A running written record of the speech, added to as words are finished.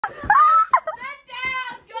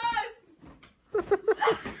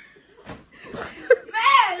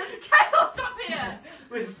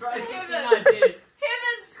With processing ideas.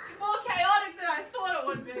 Heaven's more chaotic than I thought it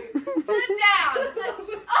would be. Sit down.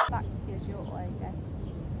 Back here's your way, okay?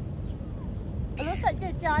 It looks like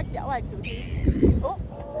you're charged. Oh.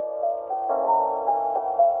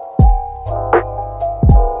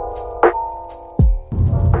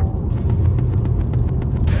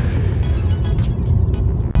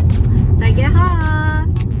 Dai Geh Ho.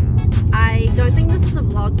 I don't think this is a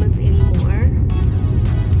vlogmas anymore,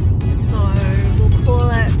 so we'll call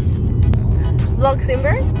it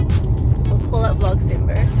Vlogsimber. We'll call it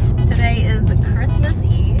Vlogsimber. Today is Christmas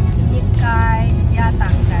Eve,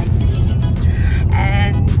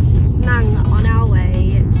 and Nang on our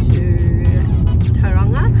way to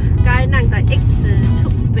Tauranga. Guy Nang Dai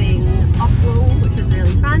Chukbing Oplong, which is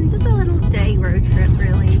really fun. Just a little day road trip,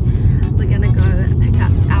 really. We're gonna go pick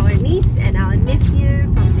up our niece and our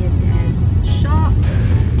nephew from their dad's shop,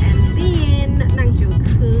 and then Nang do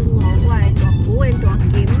long way to Ho and Dog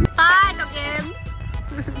Game. Bye, Dog Game.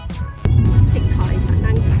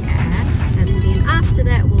 And then after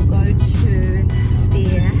that we'll go to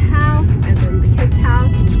their house, as in the kids'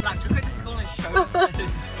 house. Like, to go to school and show them.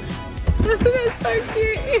 That's so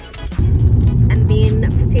cute. And then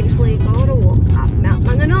potentially go on a walk up Mount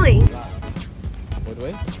Manganui. What do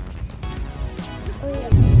we?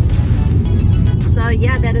 So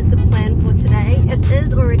yeah, that is the plan for today. It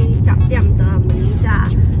is already Manija,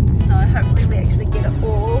 so hopefully we actually get it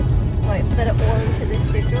all, like fit it all into the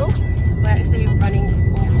schedule. We're actually running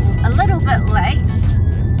a little bit late,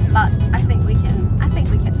 but I think we can fit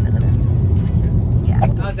it in. Yeah.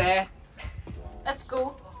 How's that? Let's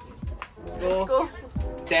go. Let's go.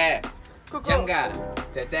 Dad. Go, go. Younger.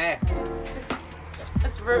 Dad.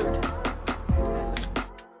 It's rude.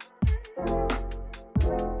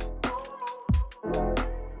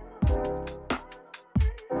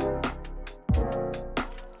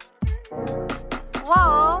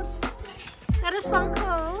 Whoa, that is so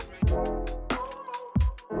cool.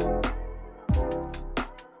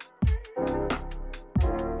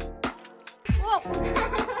 Whoa,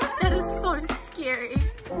 that is so scary.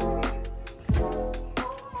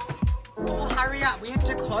 Oh, hurry up. We have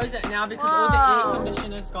to close it now because all the air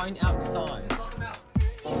conditioners going outside.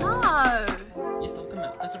 No. Just lock them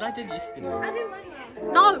out. That's what I did yesterday.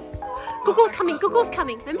 No. Google's coming. Google's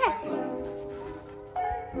coming. Remember?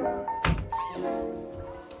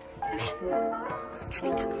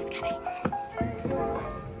 Google's coming.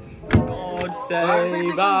 God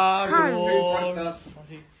save our Lord.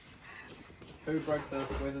 Who broke this?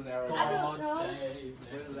 Where's his arrow? God save.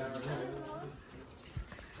 Where's his arrow?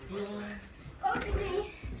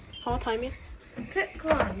 How time you? Pick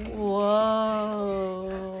one.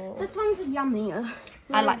 Whoa. This one's yummier.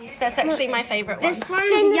 I like. That's actually my favorite one. This one's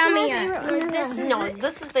yummier. No,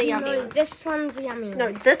 this is the yummier. No, this one's yummier.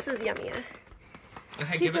 No, this is yummier.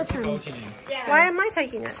 Okay, give it to Goldie. Why am I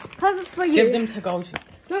taking it? Because it's for you. Give them to Goldie.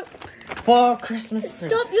 Look. For Christmas.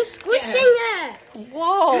 Stop, you're squishing it.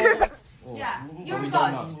 Whoa. Yeah, you're a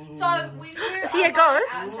ghost. So when we're Is he a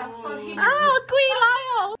ghost? so he Oh, Gui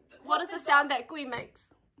Lyle. What is the sound that Gui makes?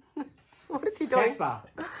 What is he doing? Casper.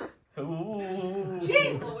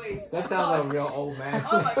 Jeez Louise. That sounds like a real old man.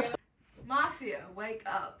 Oh my goodness. Mafia, wake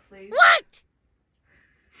up, please. What?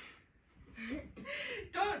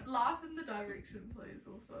 Don't laugh in the direction, please,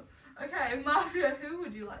 also. Okay, Mafia, who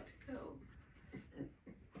would you like to kill?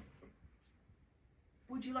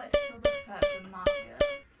 Would you like to kill this person, Mafia?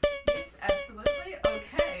 Yes, absolutely.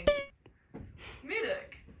 Okay.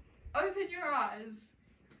 Medic, open your eyes.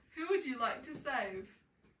 Who would you like to save?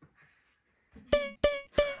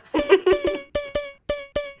 Okay,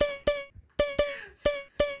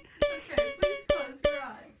 please close your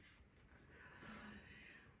eyes.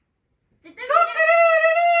 Did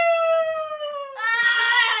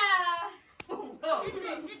Ah!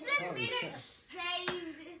 the medic save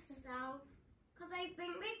this out? Because I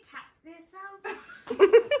think they tapped this out.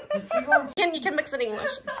 You can mix it in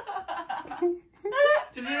English.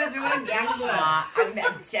 Just need to do it again.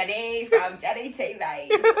 I'm Jenny from Jenny TV.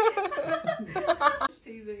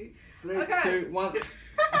 TV. 3, Okay. 2, 1.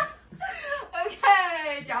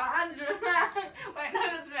 Okay, chào anh Rượu Năng. Wait, no,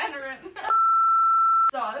 it's Mandarin.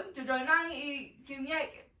 So, tụi rồi năng y kiếm nhạc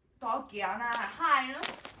tỏ kéo nè, hai nữa.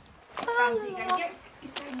 Tạm sĩ cái nhạc y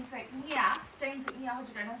sinh sạch nhạc, tranh sĩ nhạc, tụi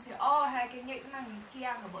rồi năng sĩ, hai cái nhạc năng kia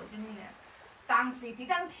cái bộ chân nè. Tạm sĩ thì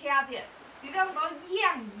đang theo điện, thì đang có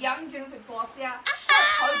yang chân sĩ tỏ xe,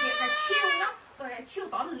 thôi điện cái chiêu nó, rồi cái chiêu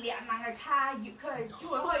tỏ lẹ năng cái tha, dịp khơi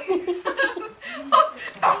chui hơi.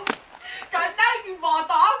 Cái năng cái bò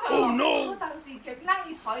tỏ khờ. Oh no! Tạm sĩ trực năng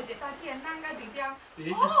y thôi điện, ta chỉ năng cái bị trang.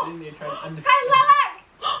 He's just sitting there trying to understand. Hay là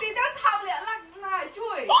thì đang thao lẹ là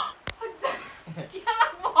chui. 一粒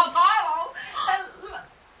和台佬，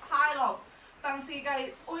太郎，但是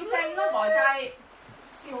佢會聲咯，來就係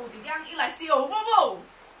笑點樣，一嚟笑不不，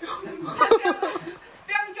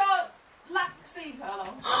變咗甩死佢咯。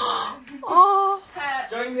Oh, 係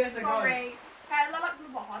Join me as a，sorry，係甩甩都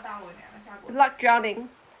和台打會嘅，揸過。 luck drowning.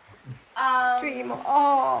 Dream.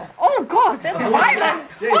 Oh, oh God, that's violent.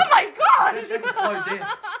 Oh my God, That's a slow death.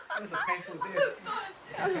 That's a painful death.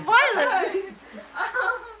 that's violent.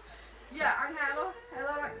 Yeah， 係咯，係咯，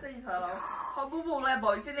甩死佢咯。佢布布咧，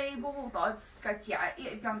無知你布布袋嘅夾一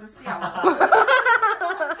變咗笑。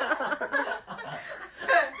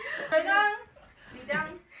對啦，你這樣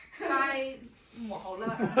太唔好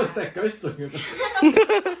啦。 What's that ghost doing? Is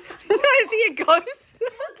he a ghost?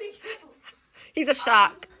 He's a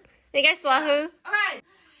shark. You guys saw who? Okay,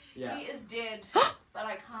 Yeah. he is dead, but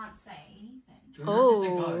I can't say anything. This is a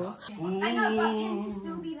ghost. I know, but can he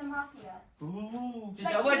still be the mafia? Ooh. Did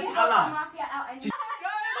Like, you can ever you tell help the us? mafia out and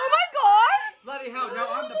Oh my God! Bloody hell, no,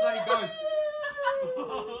 I'm the bloody ghost.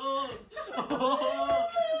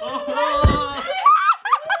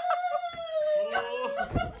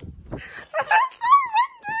 That's so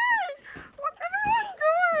windy! What's everyone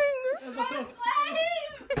doing? Go to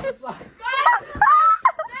sleep! Sit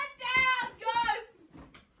down, ghost!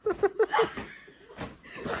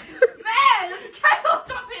 Man, there's chaos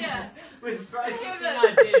up here! With Bryce Heaven.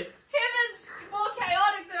 ideas. Heaven's more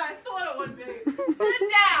chaotic than I thought it would be. Sit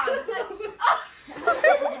down!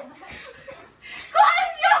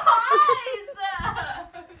 Close your eyes!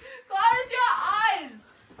 Close your eyes!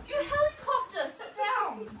 You helicopter, sit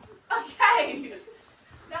down! Okay.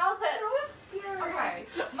 Now that... Okay.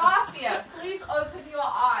 Mafia, please open your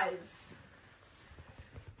eyes.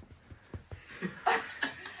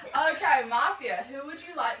 Okay, Mafia, who would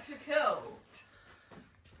you like to kill?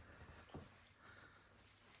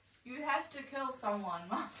 You have to kill someone,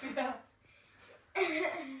 Mafia.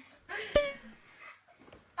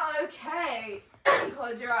 Okay.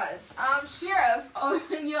 Close your eyes. Sheriff,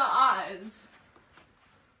 open your eyes.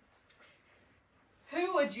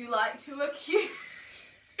 Who would you like to accuse?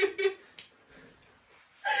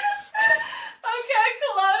 Okay,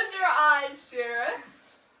 close your eyes, Sheriff.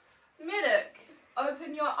 Medic,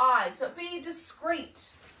 open your eyes, but be discreet.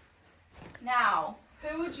 Now,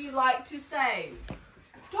 who would you like to save?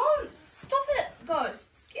 Don't stop it,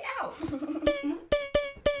 ghosts. Get out.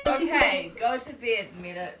 Okay, go to bed,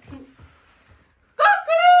 medic.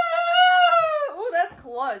 Oh, that's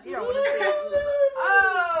close. You don't want to see it.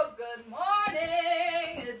 Oh, good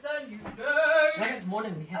morning. It's a new day. Like it's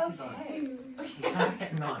morning, we have to go. Okay. We can't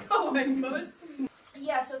get night. Oh my gosh.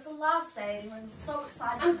 Yeah, so it's the last day. Everyone's so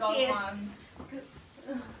excited to go home.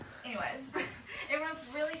 Anyways, everyone's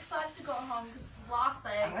really excited to go home because it's the last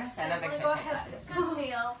day. I'm gonna stand They up and wanna go kiss have a good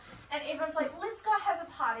meal, and everyone's like, let's go have a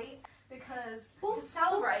party because to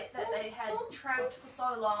celebrate that they had trapped for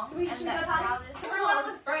so long and that now this everyone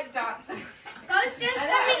was breakdancing. Ghost is And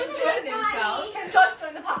coming they to enjoyed the themselves. party. Can ghosts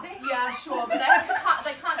join the party? Yeah, sure, but they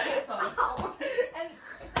can't talk though. And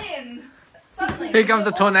then suddenly Here comes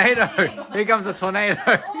the they're all tornado. shimmying. Here comes the tornado.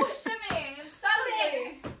 All shimmying, and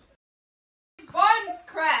suddenly bones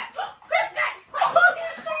crack. Oh,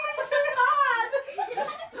 you're shimmying too hard.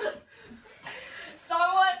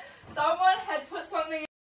 Someone had put something in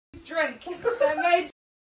his drink that made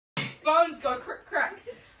bones go crick crack.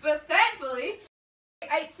 But thankfully, he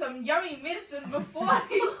ate some yummy medicine before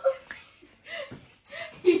he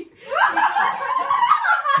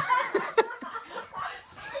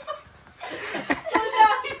So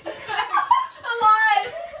now he's alive,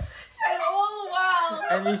 and all the while,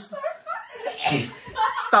 And he's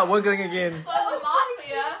start wiggling again. so the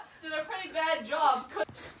Mafia did a pretty bad job.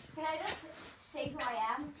 Can I just say who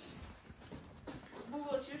I am? Well,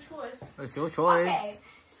 what's your choice? It's your choice. Okay,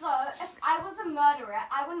 so if I was a murderer,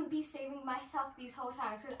 I wouldn't be saving myself these whole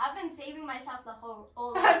times because I've been saving myself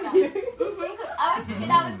all the time. Because I was scared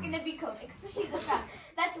I was gonna be cooked, especially this time.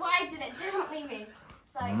 That's why I did it. Didn't leave me.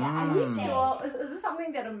 So yeah, I'm Mm. Sure. Is this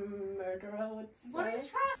something that a murderer would What are you say?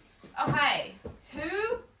 trying? Okay,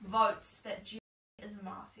 who votes that G is a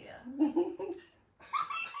Mafia?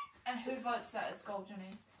 And who votes that it's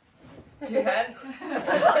Goldeny? 2 hands.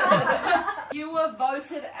 You were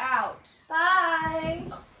voted out. Bye.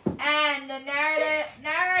 And the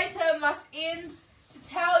narrator must end to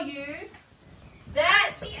tell you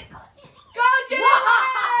that Goldeny!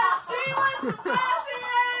 She was a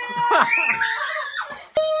Mafia!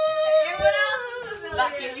 Everyone else is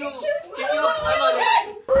Like, civilian. get your color.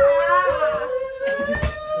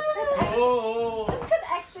 Oh. This could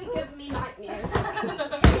actually give me nightmares.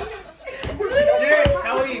 Dude,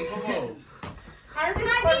 how are you? Come on. How does it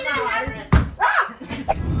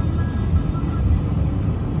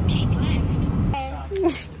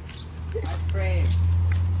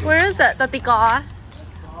Mr. Tika.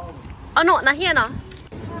 Oh no, not here no.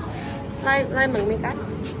 Lai mừng mình cái.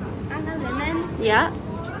 Lemon. Yeah.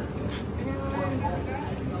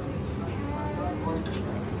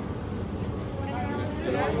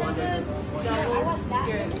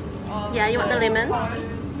 Yeah, you want the lemon?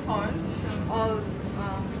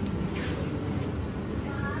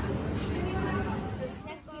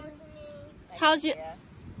 How's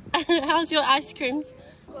your ice cream?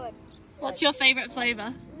 Good. What's your favorite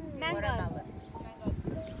flavor? Mango.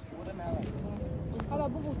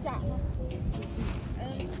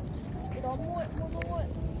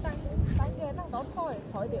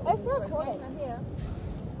 It's recording.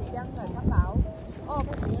 Nhang cái chọn.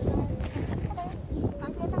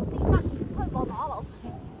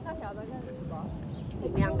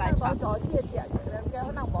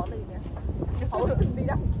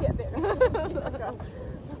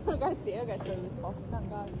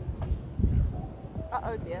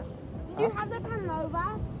 You have the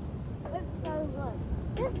panola? It's so good.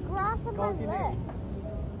 There's grass on my lips.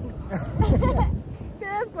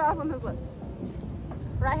 There is grass on his lips.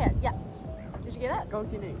 Right here, yeah. Did you get it? Go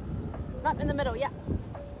Chinese. Not in the middle, yeah.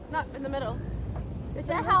 Not in the middle. Did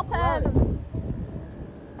you help him?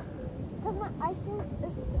 Because my ice cream is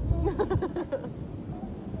sticking.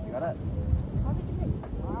 You got it? How did you pick?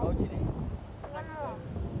 Go Chinese.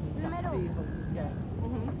 In the middle.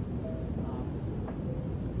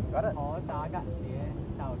 Got it?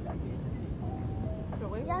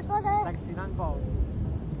 Yeah, got it.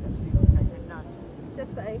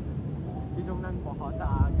 Just say.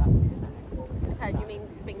 Okay, you mean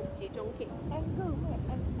bình chỉ trung khí? And good.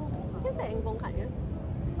 You say anh Vong Khánh?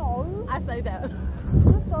 No. I say that.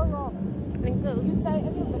 You're so wrong. Anh Cư. You say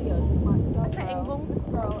in your videos, I say anh Vong. it's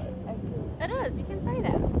girl, it's Angu. It is, you can say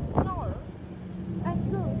that. No.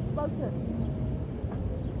 Angu, spoken.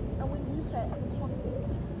 And when you say Angu,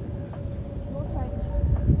 you're saying,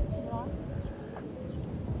 what?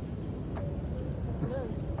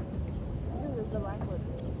 This is the language.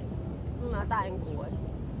 Mà tại anh của.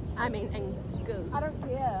 I mean anh Cư. I don't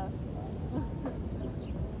care.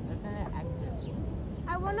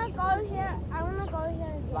 I wanna go here. I wanna go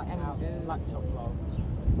here. Like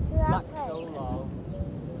solo.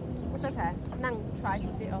 It's okay. Năng try to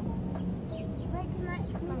do. Wait, can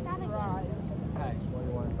we start again? Right. Okay, what do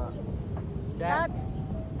you want to start? Start.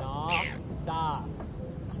 No. Sa.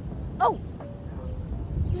 Oh!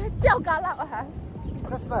 Chào cả lạ hả?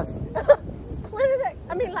 Christmas. Where is it?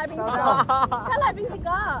 I mean lại bình thường. Cái lại bình thường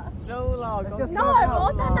cơ. Solo. No,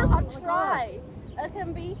 bố ta năng họ try. It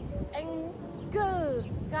can be anh Cư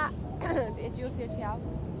cả. Did you see Teochew?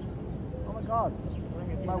 Oh my god.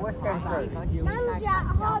 My wish came true. Nam Gia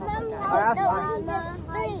Ho Nam Ho. No, she said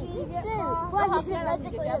 3, 2, 1. She's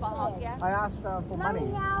magically a pig. I asked for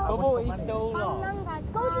money. Bubble is solo.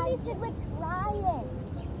 Go to these sit with trying.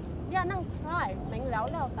 Yeah, năng try. Mình léo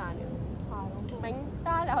léo ta nữa. Mình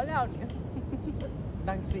ta léo léo nữa.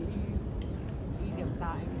 Đang sĩ ý điểm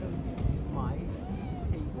tại mãi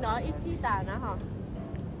thì Nó ít chi ta nữa hả?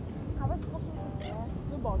 I was hoping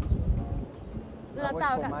Cứ bỏ Là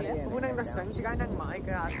tao cả tía. cũng đang sẵn chỉ cái năng mãi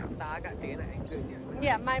cái ta cả tía này anh cười nhiều.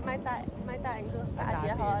 Yeah, mai tại anh Cư. Cả tía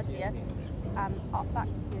họ tía. Off back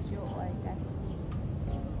tía chiều ở đây.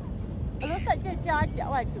 Lúc sợ chơi cha chảo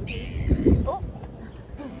ngoài chiều thì. Úp.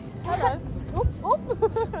 Hello. Úp.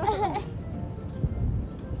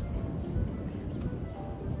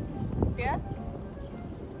 Tía.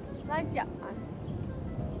 Lai chảo.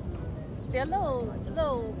 Tía lâu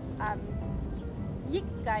giết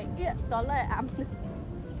cái kia đó là ấm.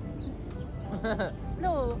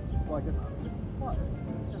 Lâu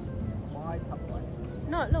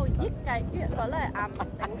nó lâu giết cái kia đó là ấm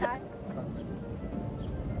đánh cái.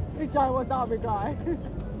 Đi chơi qua tao bị cài.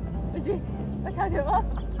 Cái gì? Nó theo điều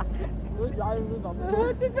không? Cứ chơi luôn làm.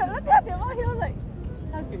 Chị phải nó theo điều không hiểu rồi.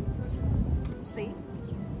 Theo kiểu. See?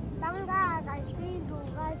 Tăng ra cái gì đủ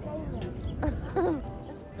cái cây này. This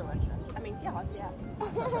is delicious. I mean, 真係好食啊！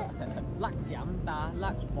甩giảm ta甩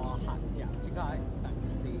和行giảm chứ cái tận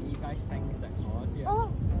sĩ cái sinh食我知。 Oh.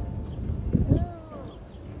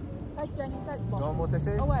 Cái tranh sách bỏ. Có một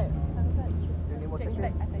tissue? Oh wait, tranh sách. Do you need more Chính tissue?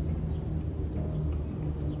 sách, I say chính.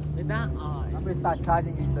 Did that eye? I'm going to start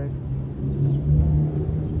charging you soon.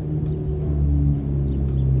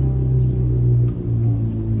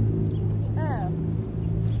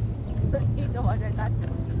 Ít cho mọi người tắt.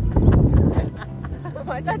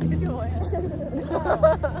 Mọi tắt cho mọi người.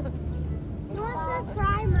 You want to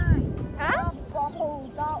try mine? Hả? Bỏ hồ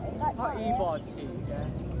tao lại. Có y bò chỉ cái.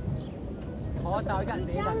 Có tao gần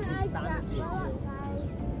để đặt chỉ tán gì.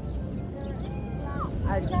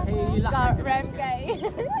 Anh thi Got lại. ram gay.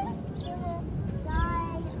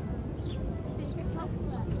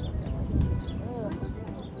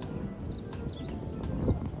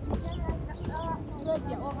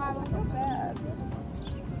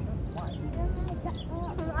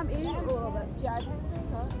 I'm eating it a little bit.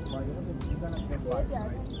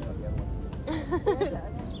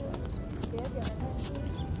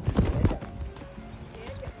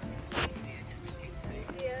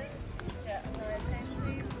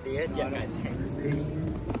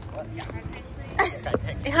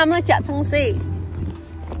 How much Jack Tong Si?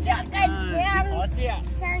 Jack Geh Ho.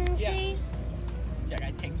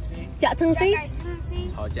 Jack Tong Si?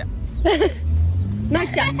 Not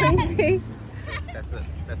Jack Tong Si. That's it.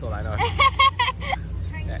 That's all I know.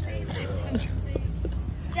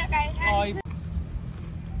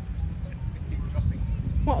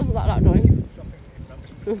 What was that doing?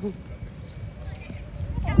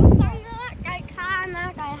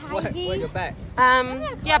 Where your bag?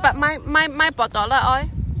 Yeah, but my bottle là ơi.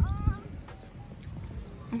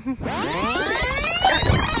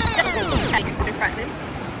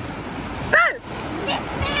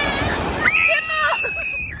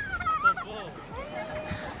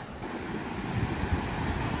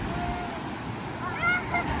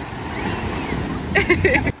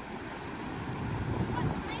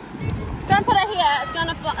 Don't put it here. It's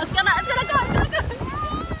gonna go. It's gonna go.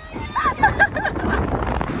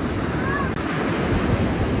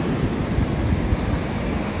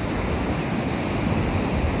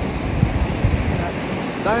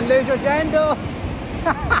 Don't lose your candle.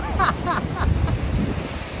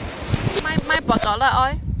 My bottle là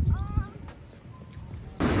ơi.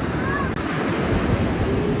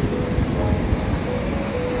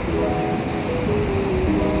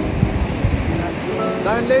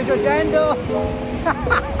 Don't lose your candle.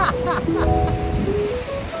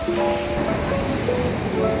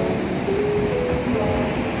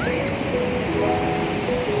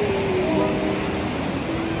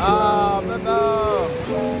 Oh, Bubble.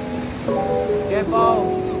 Careful.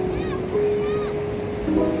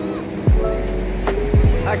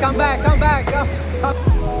 Come back, come back. Come.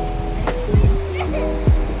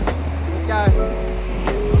 Let's go.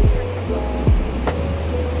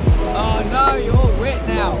 Oh no, you're all wet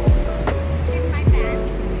now.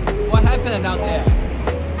 What happened out there?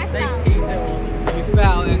 I fell. So you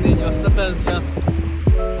fell and then your slippers just...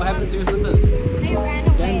 What happened to your slippers? They ran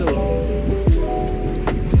away. Candle.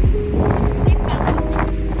 They fell.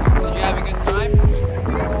 Did you have a good time?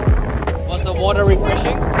 Was the water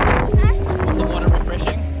refreshing? Huh? Was the water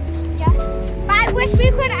refreshing? Yeah. But I wish we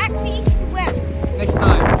could actually swim. Next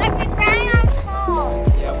time. Like we bring our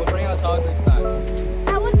towels. Yeah, we'll bring our towels next time.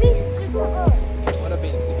 That would be super good. Would have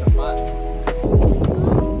been super fun.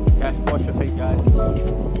 Okay, wash your feet, guys.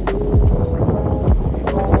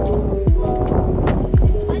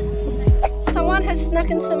 Someone has snuck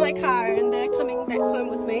into my car and they're coming back home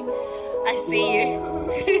with me. I see you.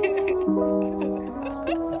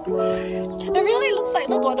 It really looks like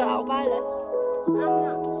the border out by it.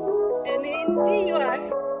 And then there you are.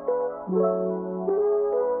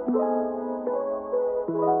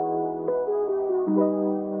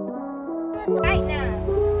 Right now.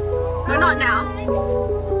 No, not now.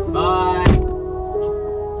 Bye.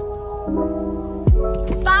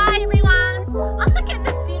 Bye, everyone. Oh, look at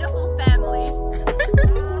this beautiful family.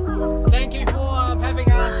 Thank you for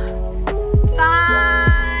having us.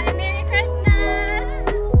 Bye. Merry Christmas.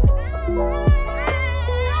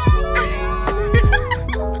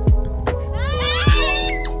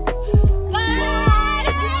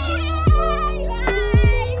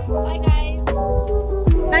 Bye, guys.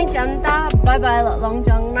 Đang chậm ta bye bye là long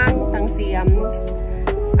trong năng đang si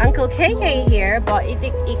Uncle KK here bought a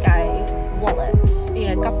wallet,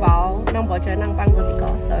 a gabao, number nang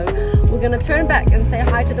Bangladesh. So we're gonna turn back and say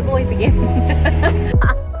hi to the boys again.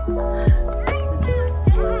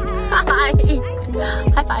 Hi.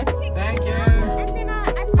 High five. Thank you. And then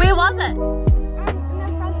Where was it? in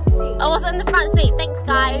the front seat. I was in the front seat. Thanks,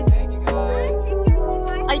 guys. Thank you, guys.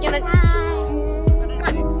 Are you gonna?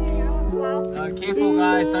 Careful,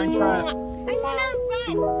 guys. Don't trip. I'm gonna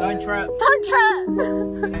run. Don't trip. Don't trip.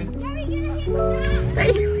 You're gonna hit the ground.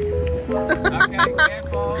 Thank you. Okay,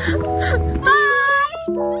 careful. Bye.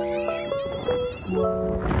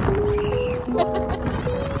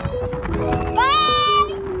 Bye.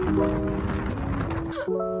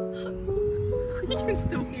 You can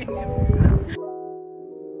still hear him.